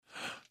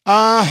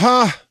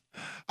Uh-huh.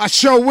 I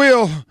sure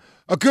will.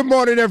 Good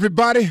morning,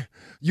 everybody.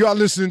 You are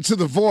listening to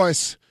The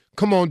Voice.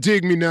 Come on,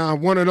 dig me now.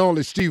 One and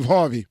only Steve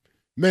Harvey.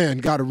 Man,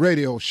 got a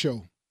radio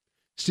show.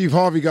 Steve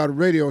Harvey got a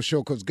radio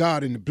show because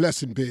God in the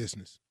blessing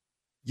business.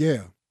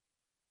 Yeah,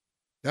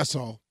 that's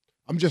all.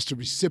 I'm just a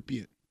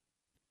recipient.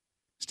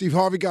 Steve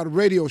Harvey got a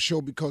radio show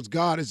because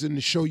God is in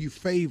the show you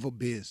favor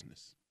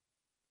business.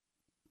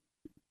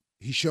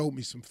 He showed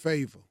me some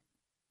favor.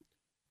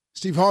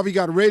 Steve Harvey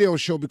got a radio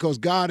show because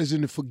God is in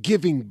the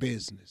forgiving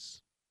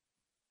business.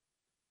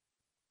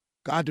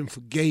 God done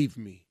forgave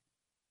me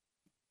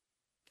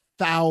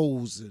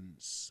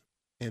thousands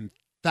and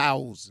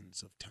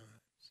thousands of times.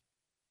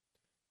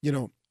 You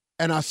know,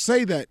 and I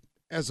say that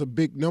as a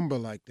big number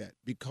like that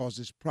because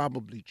it's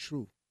probably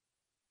true.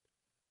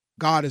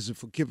 God is a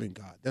forgiving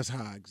God. That's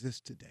how I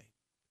exist today.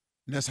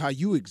 And that's how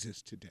you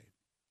exist today.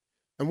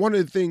 And one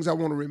of the things I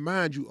want to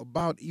remind you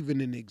about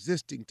even in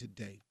existing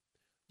today,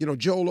 you know,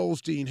 Joel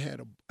Osteen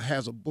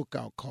has a book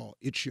out called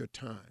It's Your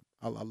Time.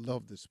 I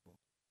love this book.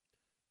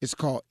 It's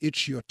called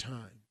It's Your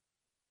Time.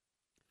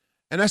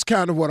 And that's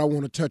kind of what I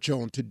want to touch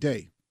on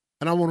today.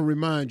 And I want to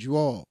remind you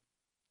all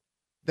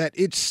that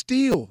it's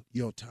still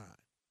your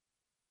time.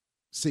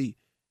 See,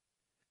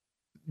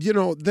 you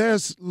know,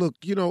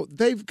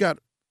 they've got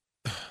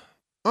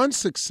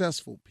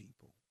unsuccessful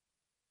people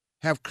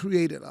have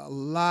created a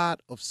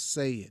lot of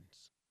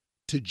sayings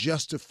to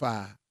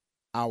justify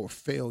our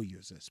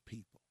failures as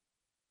people.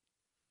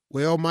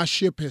 Well, my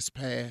ship has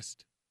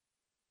passed.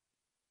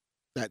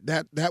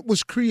 That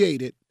was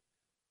created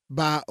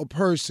by a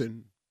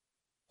person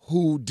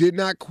who did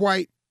not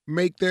quite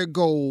make their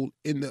goal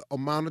in the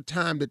amount of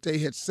time that they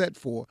had set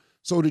for.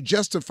 So to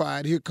justify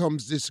it, here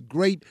comes this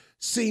great,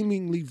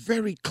 seemingly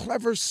very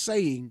clever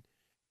saying,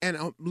 and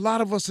a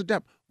lot of us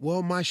adapt.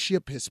 Well, my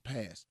ship has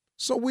passed.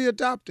 So we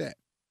adopt that.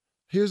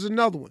 Here's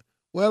another one.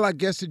 Well, I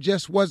guess it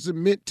just wasn't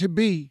meant to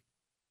be.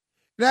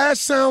 That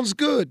sounds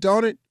good,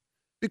 don't it?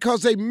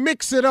 Because they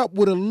mix it up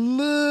with a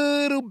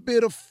little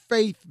bit of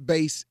faith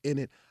base in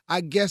it.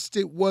 I guess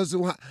it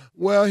wasn't.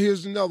 Well,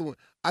 here's another one.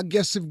 I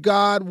guess if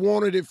God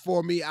wanted it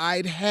for me,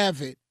 I'd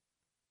have it.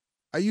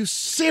 Are you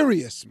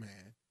serious,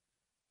 man?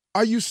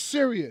 Are you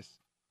serious?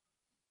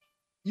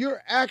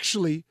 You're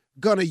actually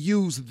going to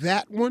use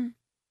that one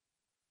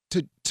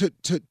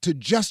to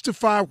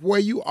justify where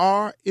you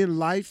are in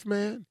life,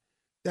 man?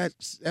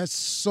 That's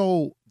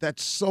so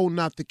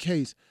not the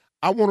case.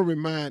 I want to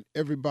remind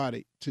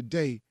everybody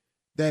today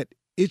that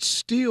it's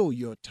still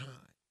your time.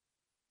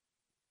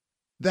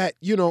 That,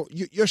 you know,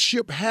 your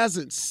ship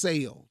hasn't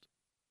sailed.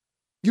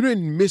 You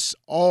didn't miss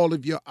all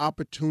of your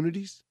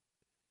opportunities.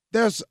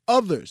 There's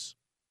others.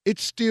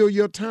 It's still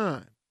your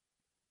time.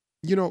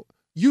 You know,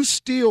 you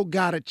still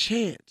got a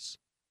chance.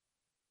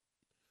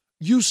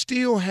 You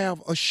still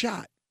have a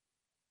shot.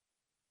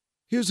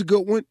 Here's a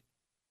good one.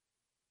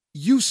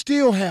 You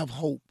still have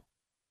hope.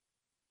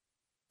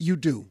 You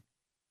do.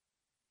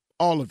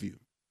 All of you.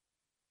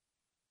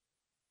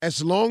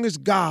 As long as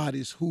God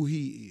is who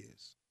he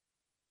is,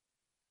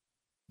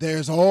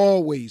 there's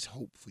always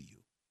hope for you.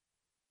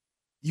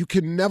 You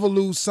can never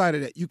lose sight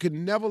of that. You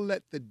can never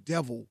let the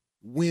devil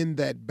win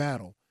that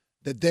battle,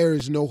 that there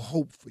is no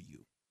hope for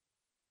you,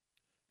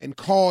 and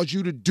cause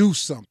you to do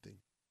something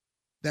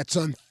that's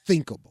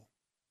unthinkable.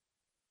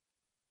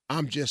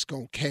 I'm just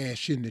going to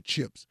cash in the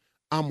chips.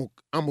 I'm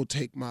gonna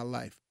take my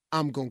life.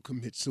 I'm going to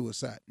commit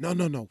suicide.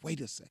 No. Wait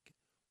a second.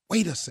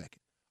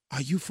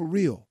 Are you for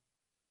real?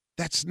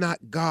 That's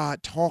not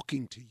God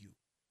talking to you.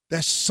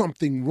 That's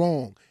something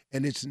wrong,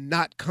 and it's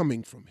not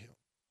coming from him.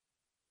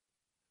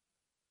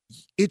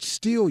 It's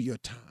still your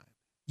time.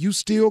 You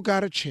still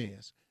got a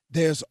chance.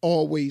 There's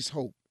always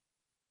hope.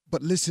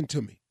 But listen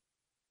to me.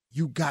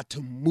 You got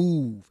to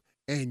move,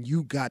 and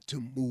you got to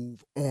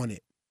move on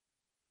it.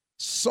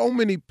 So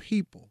many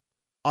people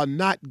are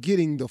not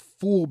getting the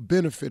full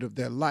benefit of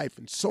their life,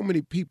 and so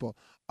many people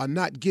are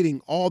not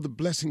getting all the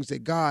blessings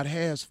that God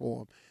has for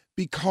them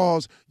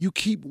because you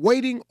keep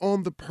waiting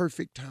on the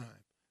perfect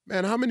time.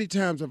 Man, how many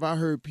times have I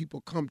heard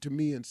people come to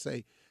me and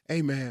say,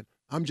 hey, man,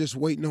 I'm just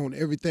waiting on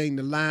everything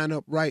to line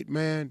up right,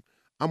 man.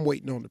 I'm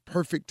waiting on the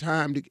perfect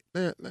time to get,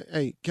 man,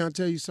 hey, can I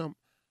tell you something?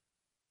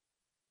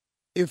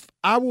 If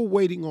I were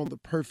waiting on the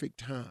perfect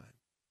time,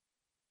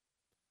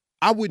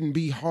 I wouldn't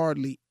be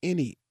hardly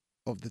any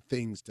of the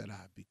things that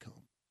I've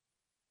become.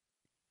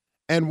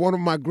 And one of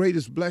my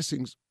greatest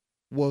blessings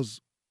was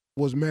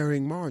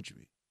marrying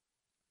Marjorie.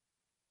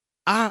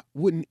 I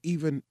wouldn't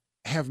even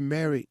have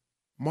married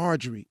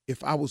Marjorie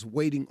if I was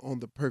waiting on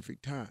the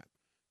perfect time,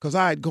 because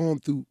I had gone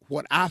through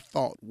what I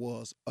thought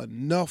was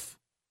enough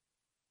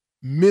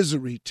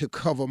misery to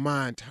cover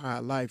my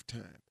entire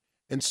lifetime.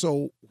 And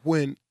so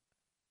when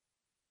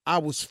I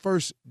was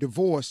first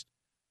divorced,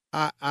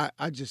 I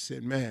just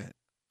said, man,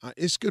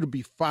 it's going to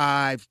be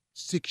 5-6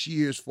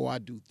 years before I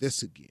do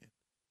this again.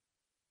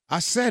 I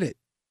said it.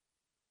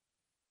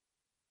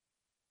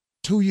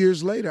 2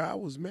 years later, I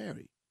was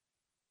married.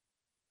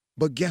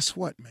 But guess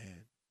what,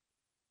 man?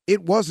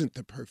 It wasn't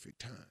the perfect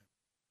time.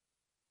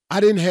 I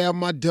didn't have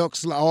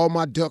all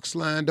my ducks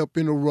lined up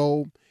in a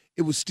row.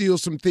 It was still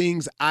some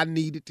things I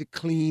needed to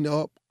clean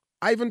up.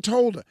 I even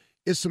told her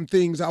it's some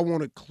things I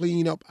want to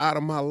clean up out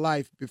of my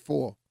life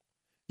before.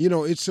 You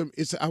know,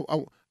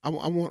 I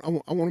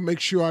want to make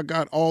sure I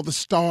got all the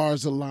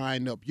stars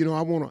aligned up. You know,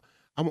 I want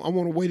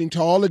to wait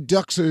until all the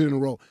ducks are in a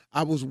row.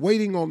 I was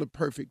waiting on the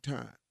perfect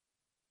time.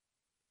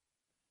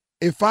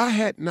 If I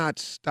had not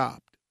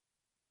stopped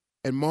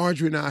and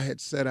Marjorie and I had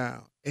sat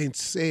down and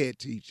said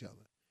to each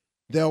other,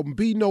 there'll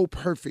be no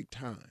perfect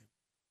time.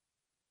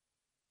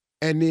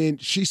 And then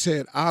she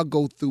said, I'll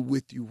go through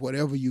with you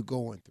whatever you're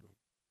going through.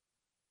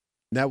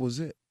 And that was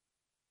it.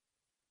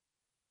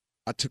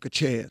 I took a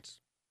chance.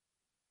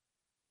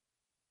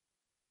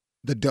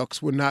 The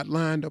ducks were not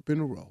lined up in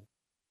a row.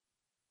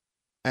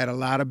 I had a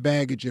lot of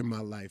baggage in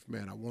my life,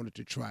 man. I wanted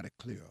to try to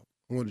clear up.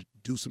 I wanted to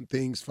do some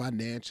things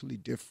financially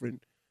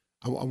different.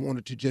 I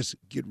wanted to just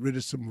get rid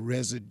of some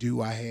residue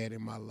I had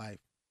in my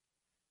life.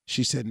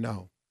 She said,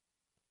 no,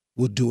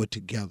 we'll do it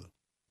together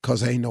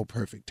because there ain't no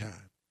perfect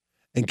time.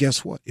 And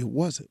guess what? It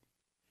wasn't.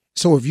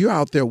 So if you're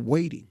out there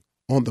waiting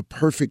on the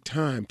perfect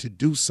time to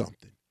do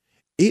something,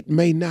 it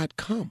may not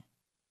come.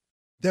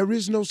 There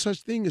is no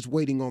such thing as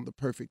waiting on the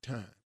perfect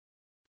time.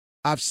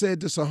 I've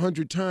said this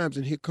 100 times,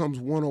 and here comes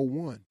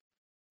 101.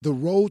 The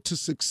road to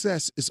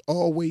success is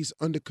always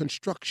under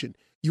construction.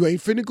 You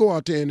ain't finna go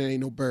out there and there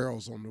ain't no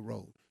barrels on the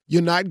road.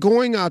 You're not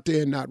going out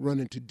there and not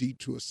running to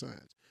detour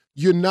signs.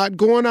 You're not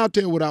going out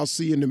there without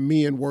seeing the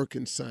men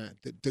working sign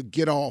to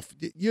get off.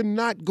 You're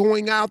not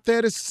going out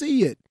there to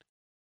see it.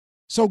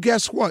 So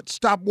guess what?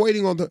 Stop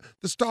waiting on the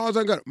stars.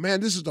 Man,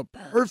 this is the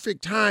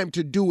perfect time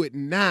to do it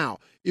now.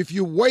 If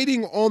you're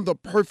waiting on the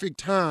perfect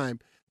time,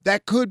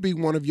 that could be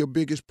one of your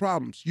biggest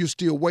problems. You're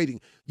still waiting.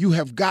 You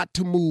have got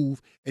to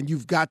move, and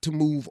you've got to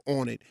move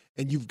on it,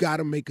 and you've got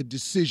to make a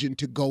decision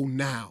to go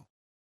now.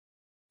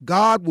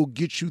 God will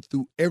get you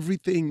through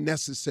everything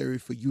necessary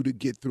for you to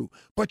get through,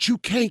 but you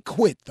can't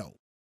quit, though.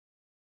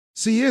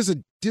 See, here's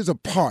a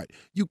part.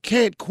 You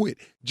can't quit.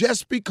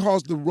 Just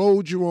because the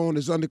road you're on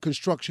is under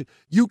construction,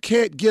 you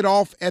can't get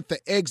off at the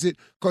exit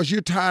because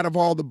you're tired of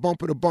all the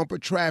bumper-to-bumper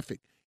traffic.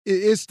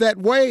 It's that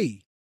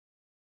way.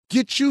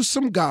 Get you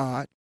some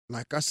God.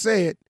 Like I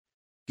said,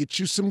 get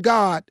you some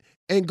God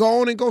and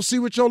go on and go see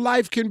what your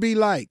life can be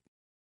like.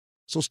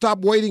 So stop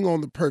waiting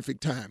on the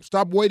perfect time.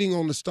 Stop waiting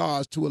on the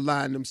stars to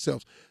align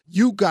themselves.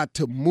 You got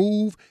to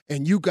move,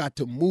 and you got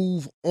to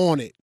move on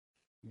it.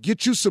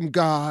 Get you some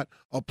God,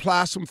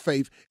 apply some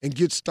faith, and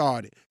get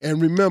started.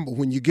 And remember,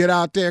 when you get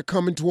out there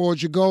coming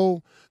towards your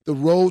goal, the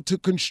road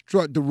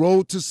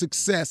to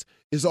success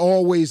is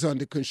always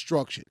under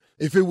construction.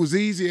 If it was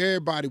easy,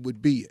 everybody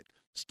would be it.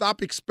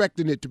 Stop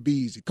expecting it to be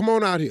easy. Come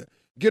on out here.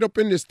 Get up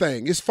in this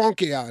thing. It's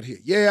funky out here.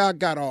 Yeah, I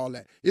got all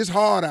that. It's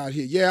hard out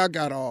here. Yeah, I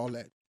got all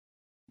that.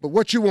 But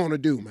what you want to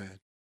do, man?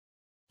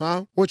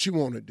 Huh? What you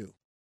want to do?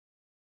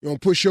 You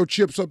want to push your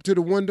chips up to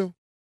the window?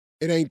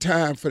 It ain't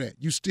time for that.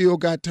 You still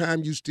got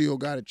time. You still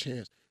got a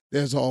chance.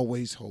 There's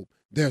always hope.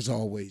 There's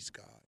always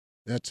God.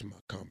 That's my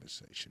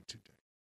conversation today.